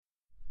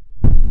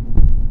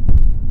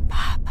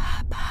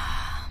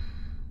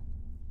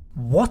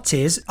What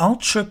is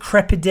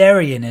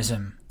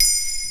ultracrepidarianism?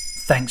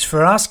 Thanks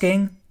for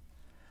asking.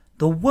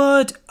 The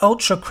word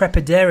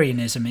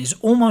ultracrepidarianism is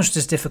almost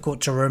as difficult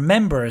to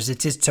remember as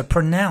it is to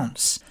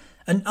pronounce.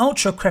 An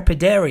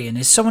ultracrepidarian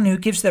is someone who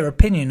gives their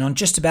opinion on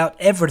just about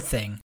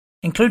everything,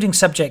 including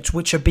subjects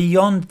which are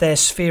beyond their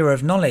sphere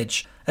of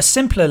knowledge. A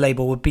simpler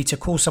label would be to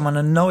call someone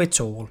a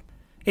know-it-all.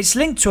 It's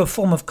linked to a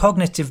form of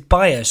cognitive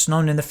bias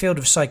known in the field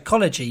of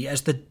psychology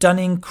as the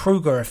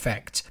Dunning-Kruger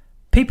effect.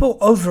 People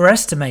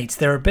overestimate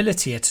their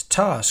ability at a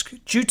task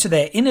due to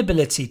their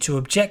inability to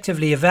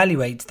objectively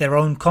evaluate their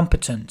own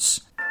competence.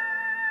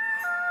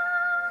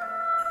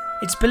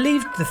 It's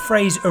believed the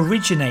phrase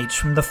originates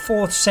from the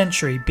 4th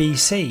century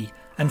BC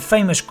and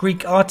famous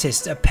Greek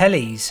artist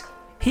Apelles.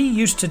 He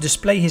used to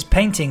display his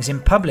paintings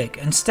in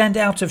public and stand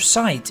out of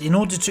sight in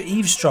order to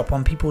eavesdrop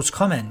on people's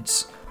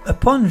comments.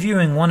 Upon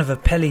viewing one of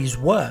Apelles'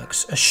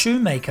 works, a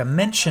shoemaker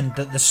mentioned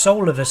that the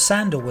sole of a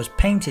sandal was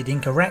painted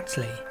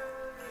incorrectly.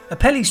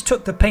 Apelles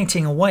took the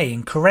painting away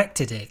and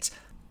corrected it,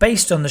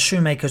 based on the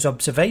shoemaker's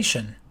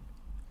observation.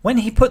 When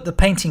he put the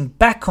painting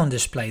back on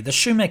display, the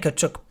shoemaker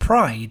took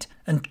pride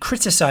and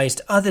criticised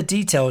other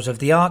details of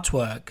the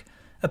artwork.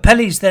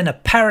 Apelles then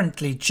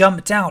apparently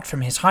jumped out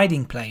from his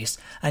hiding place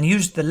and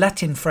used the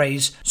Latin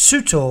phrase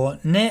sutor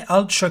ne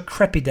ultra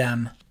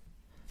crepidam.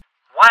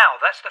 Wow,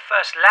 that's the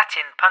first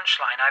Latin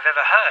punchline I've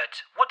ever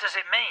heard. What does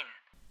it mean?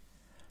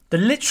 The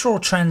literal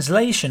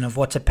translation of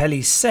what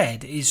Apelles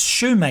said is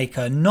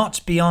shoemaker not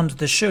beyond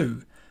the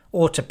shoe,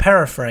 or to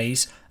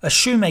paraphrase, a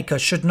shoemaker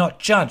should not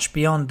judge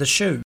beyond the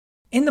shoe.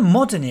 In the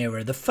modern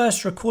era, the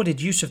first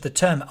recorded use of the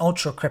term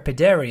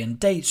ultracrepidarian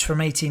dates from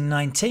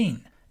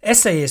 1819.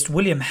 Essayist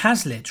William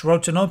Hazlitt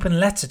wrote an open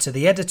letter to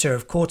the editor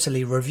of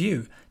Quarterly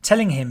Review,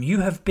 telling him,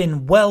 "You have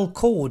been well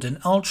called an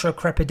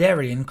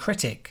ultracrepidarian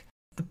critic."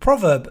 The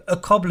proverb, "a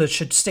cobbler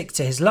should stick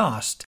to his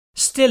last,"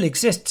 still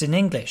exists in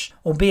English,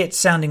 albeit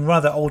sounding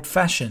rather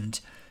old-fashioned.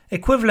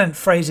 Equivalent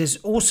phrases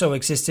also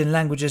exist in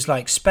languages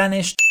like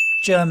Spanish,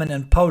 German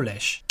and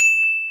Polish.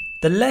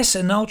 The less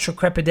an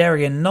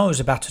ultracrepidarian knows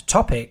about a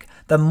topic,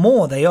 the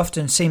more they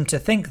often seem to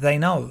think they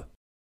know.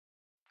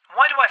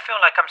 Why do I feel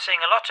like I'm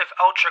seeing a lot of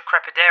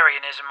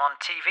ultracrepidarianism on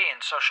TV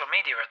and social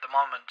media at the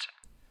moment?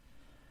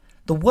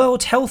 The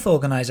World Health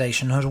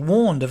Organization has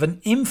warned of an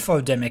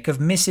infodemic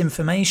of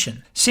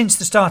misinformation since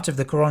the start of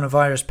the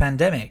coronavirus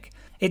pandemic.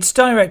 Its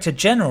Director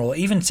General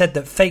even said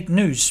that fake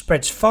news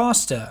spreads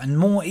faster and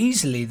more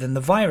easily than the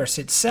virus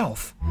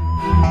itself.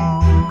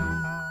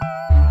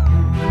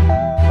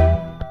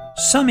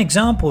 Some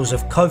examples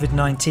of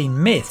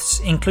COVID-19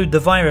 myths include the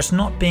virus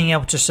not being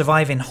able to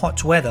survive in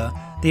hot weather,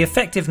 the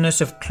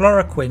effectiveness of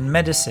chloroquine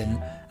medicine,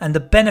 and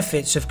the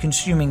benefits of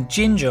consuming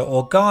ginger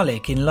or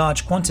garlic in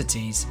large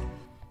quantities.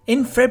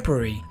 In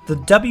February, the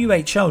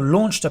WHO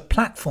launched a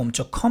platform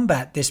to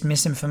combat this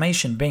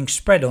misinformation being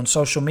spread on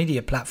social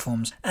media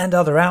platforms and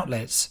other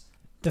outlets.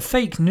 The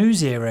fake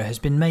news era has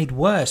been made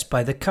worse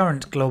by the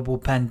current global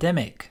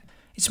pandemic.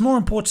 It's more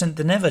important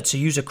than ever to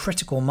use a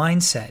critical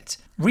mindset.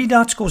 Read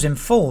articles in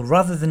full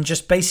rather than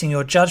just basing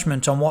your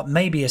judgment on what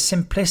may be a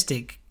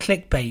simplistic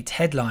clickbait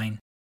headline.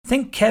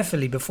 Think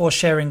carefully before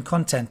sharing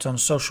content on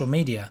social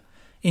media.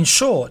 In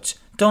short,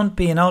 don't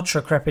be an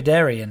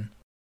ultracrepidarian.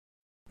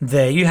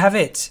 There you have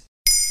it.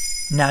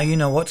 Now you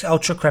know what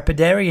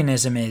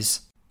ultracrepidarianism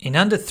is. In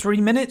under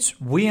 3 minutes,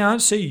 we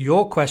answer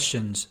your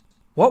questions.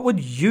 What would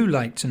you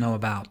like to know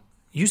about?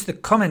 Use the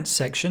comments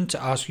section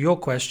to ask your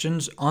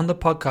questions on the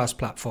podcast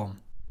platform.